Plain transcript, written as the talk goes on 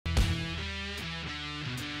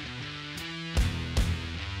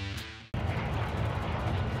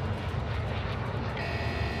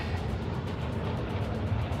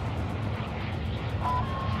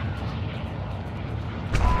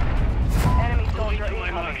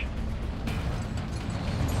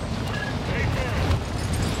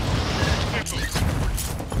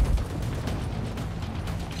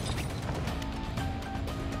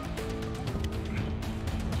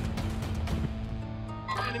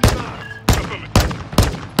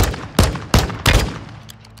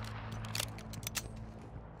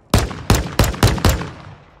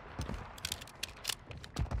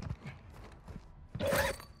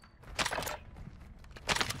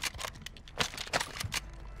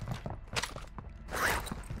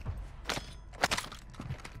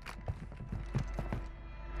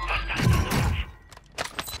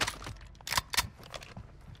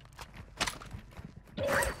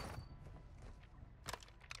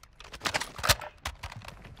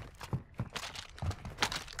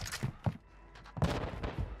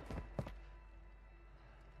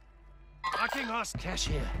Marking us cash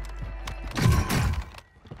here.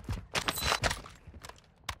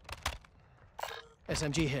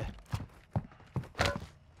 SMG here.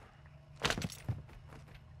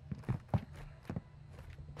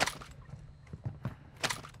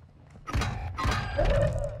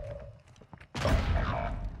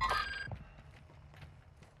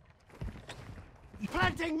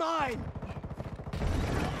 Planting mine!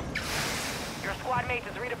 Your squad mate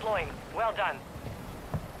is redeploying. Well done.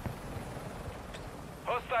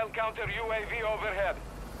 Hostile counter UAV overhead.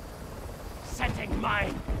 Setting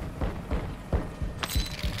mine!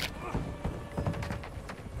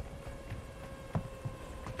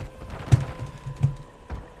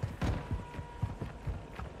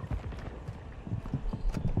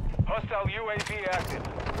 Hostile UAV active.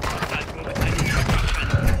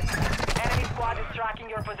 Enemy squad is tracking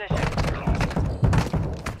your position.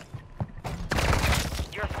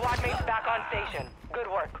 Your squad mate's back on station. Good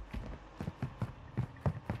work.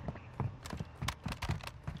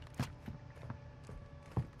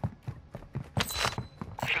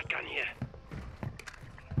 Shotgun here.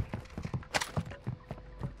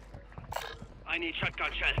 I need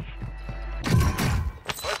shotgun shells.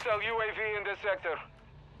 Hostile UAV in this sector.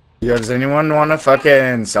 Yo, does anyone want to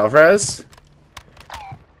fucking self-res?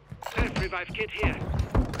 Self-revive kit here.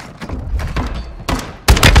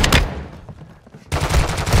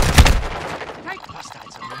 Take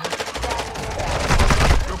hostiles on the move.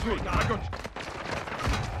 You're good. I got you.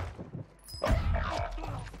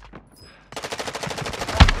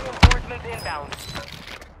 Reinforcements inbound.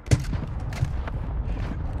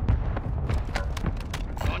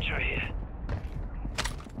 Launcher here.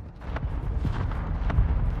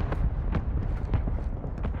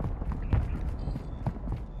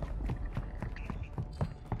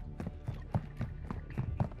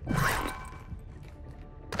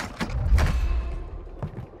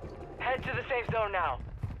 Head to the safe zone now.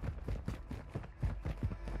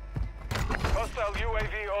 Hostile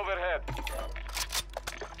UAV overhead.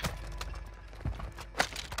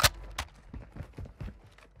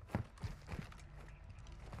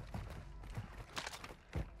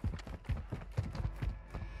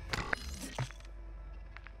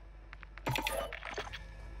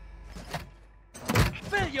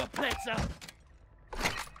 Fill your plates up!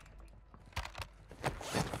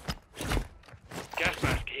 Gas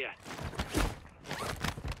mask here.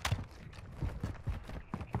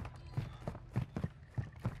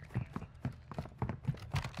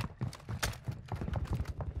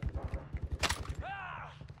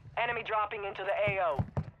 Enemy dropping into the AO.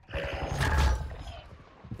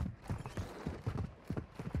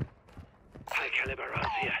 High caliber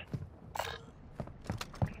rounds here.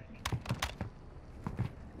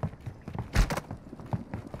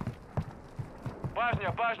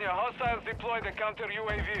 Bajnia, hostiles deploy the counter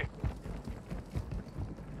UAV.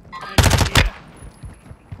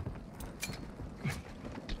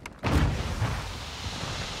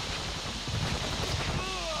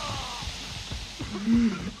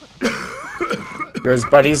 There's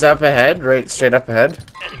buddies up ahead, right straight up ahead.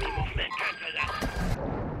 Enemy movement. Cancel that.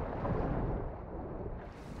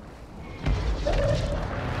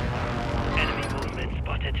 Enemy movement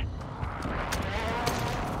spotted.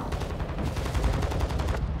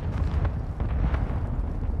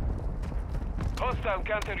 Hostile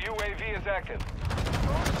counter UAV is active.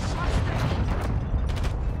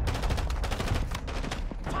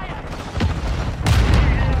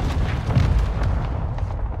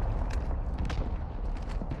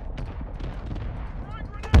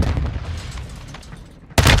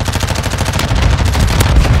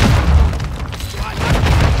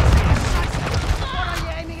 What are you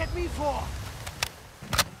aiming at me for?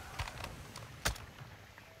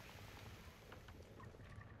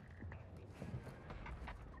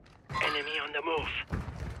 Enemy on the move.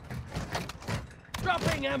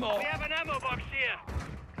 Dropping ammo! We have an ammo box here.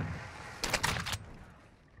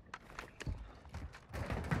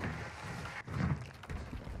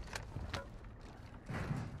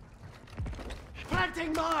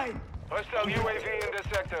 Planting mine! Hostile UAV in this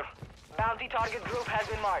sector. Bounty target group has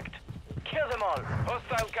been marked. Kill them all.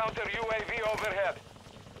 Hostile counter UAV overhead.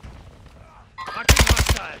 Marking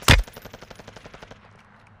hostiles.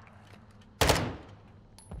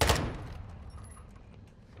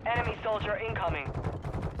 Enemy soldier incoming.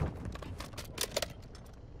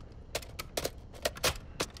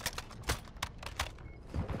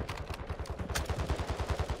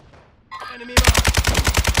 Enemy mark.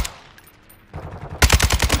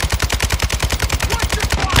 Watch your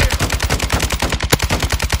fire!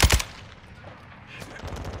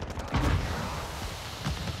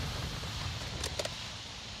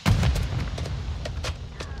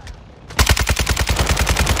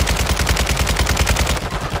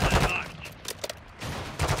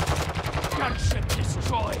 Gunship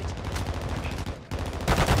destroyed.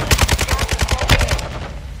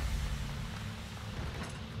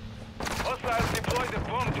 Hostiles deploy the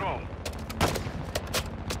bomb drone.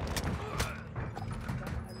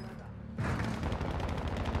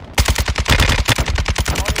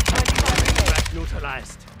 Only 25 remain. Threat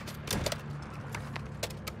neutralized.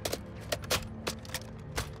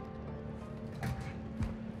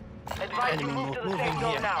 Advise you Enemy move to the moving safe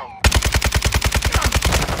zone here. now.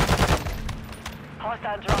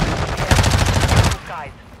 Hostile drone in the air.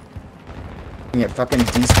 Skies. Get fucking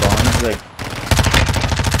despawned. Like,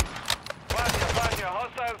 Vanya,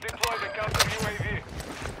 hostiles deploy the counter UAV.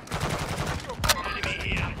 Enemy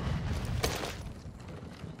here.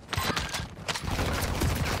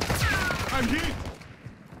 I'm hit.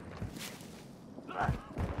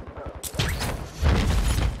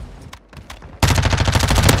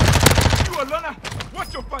 You Alana,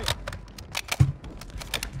 watch your fire.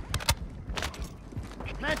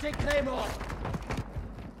 Planting Claymore.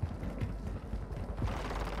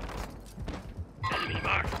 Enemy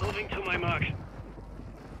mark. Moving to my mark.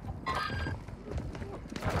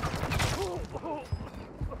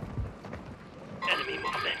 Enemy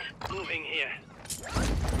movement. Moving here.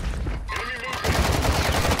 Enemy movement.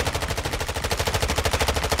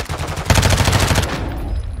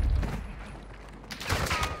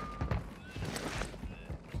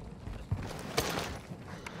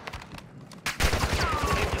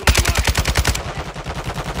 Moving to my mark.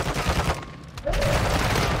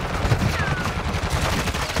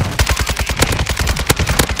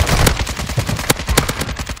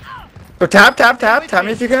 so tap, tap, tap. Tap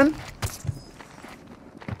me if you can.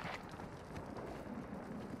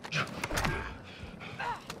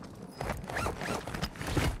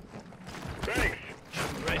 Thanks.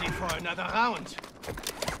 Ready for another round.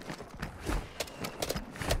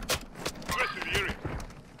 Persevering.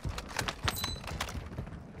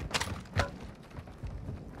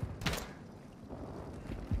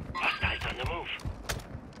 Hostiles on the move.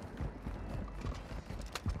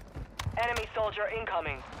 Enemy soldier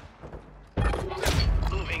incoming.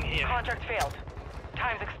 Moving here. Contract failed.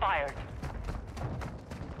 Time's expired.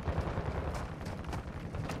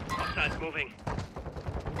 Hostiles moving.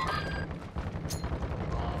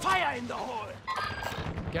 Fire in the hole.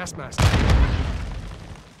 Gas mask.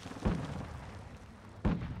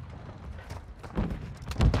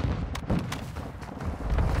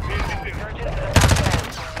 Resurgence is about to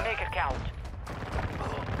end. Make it count.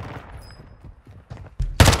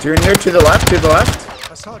 Junior to the left, to the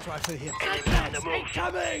left. Assault rifle here. Enemy on the move.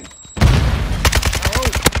 Coming.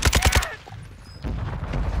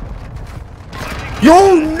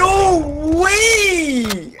 Yo, no way!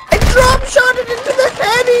 I drop shot it into the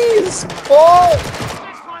headies! Oh!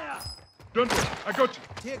 Fire. Don't worry, I got you.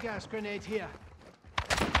 Tear gas grenade here.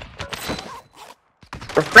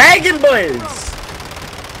 We're fragging, boys!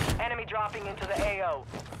 Enemy dropping into the AO.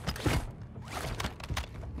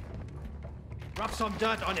 Rub some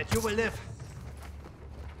dirt on it. You will live.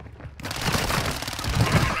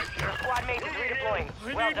 Your squad mate is redeploying.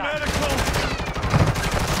 Well done. medical.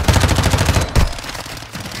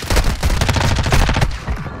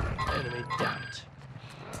 Enemy downed.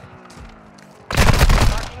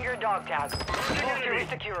 Marking your dog tag. Move to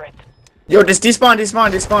resecure it. Yo, just despawn,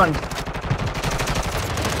 despawn, despawn.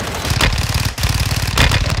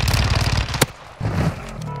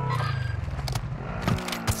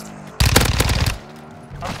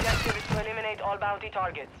 Objective is to eliminate all bounty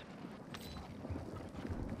targets.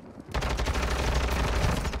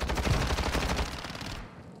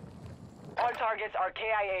 All targets are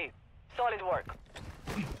KIA. Solid work.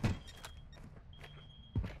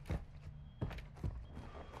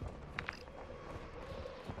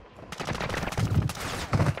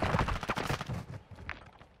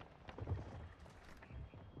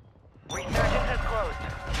 Resurgence is closed.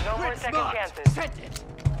 No more second chances. Send it.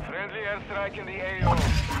 Friendly airstrike in the AO.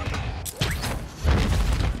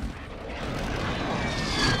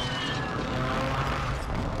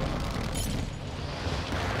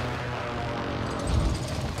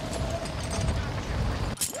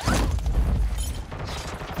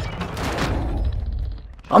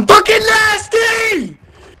 I'm fucking nasty!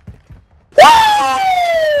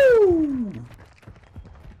 Woo!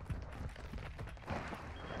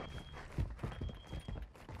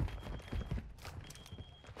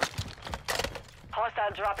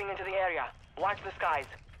 Hostile dropping into the area. Watch the skies.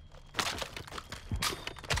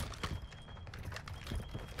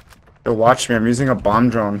 Yo, watch me. I'm using a bomb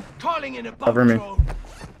drone. Calling in a bomb Cover me. drone.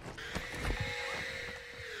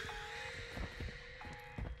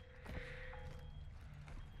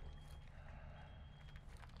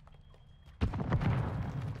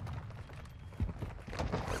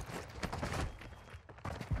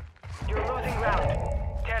 You're losing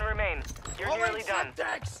ground. 10 remain. You're nearly done.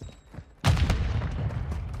 Semtex.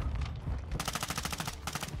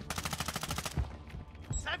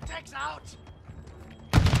 Semtex out.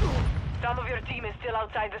 Some of your team is still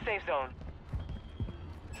outside the safe zone.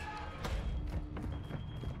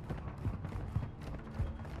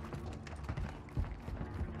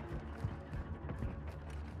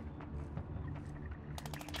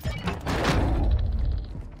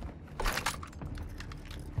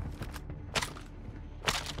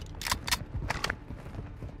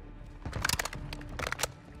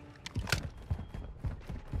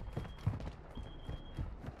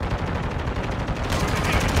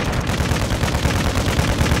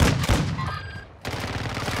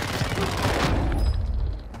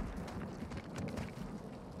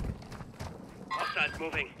 Hostiles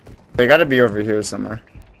moving. They gotta be over here somewhere.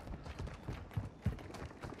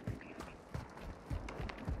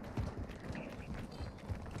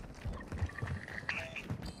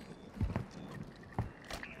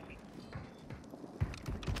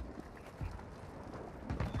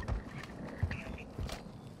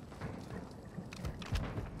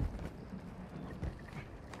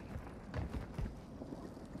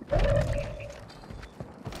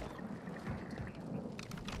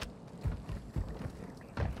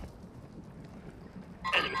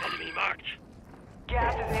 Enemy marked.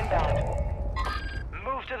 Gas is inbound.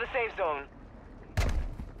 Move to the safe zone.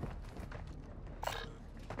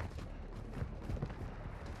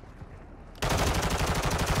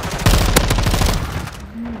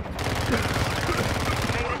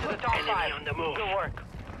 Made it to the top Enemy 5. on the move. Good work.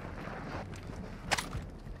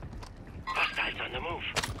 Hostiles on the move.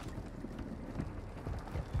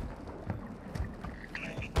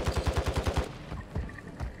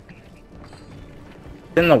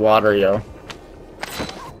 In the water, yo.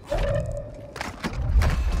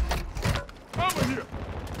 Over here.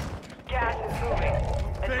 Gas is moving.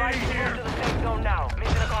 Advise you to move to the safe zone now.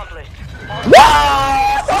 Mission accomplished.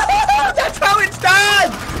 Whoa! That's how it's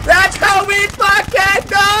done! That's how it's fucking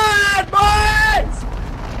done, boys!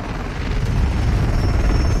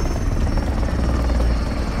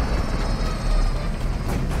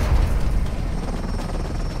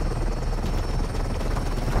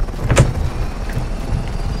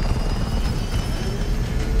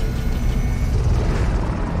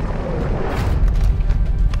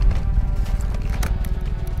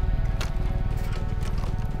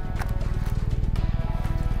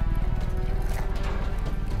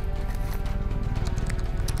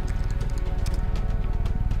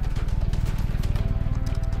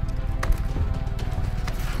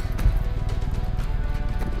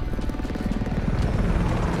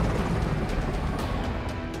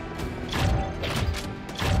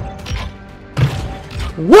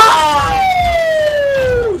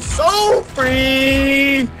 Whoa! So free!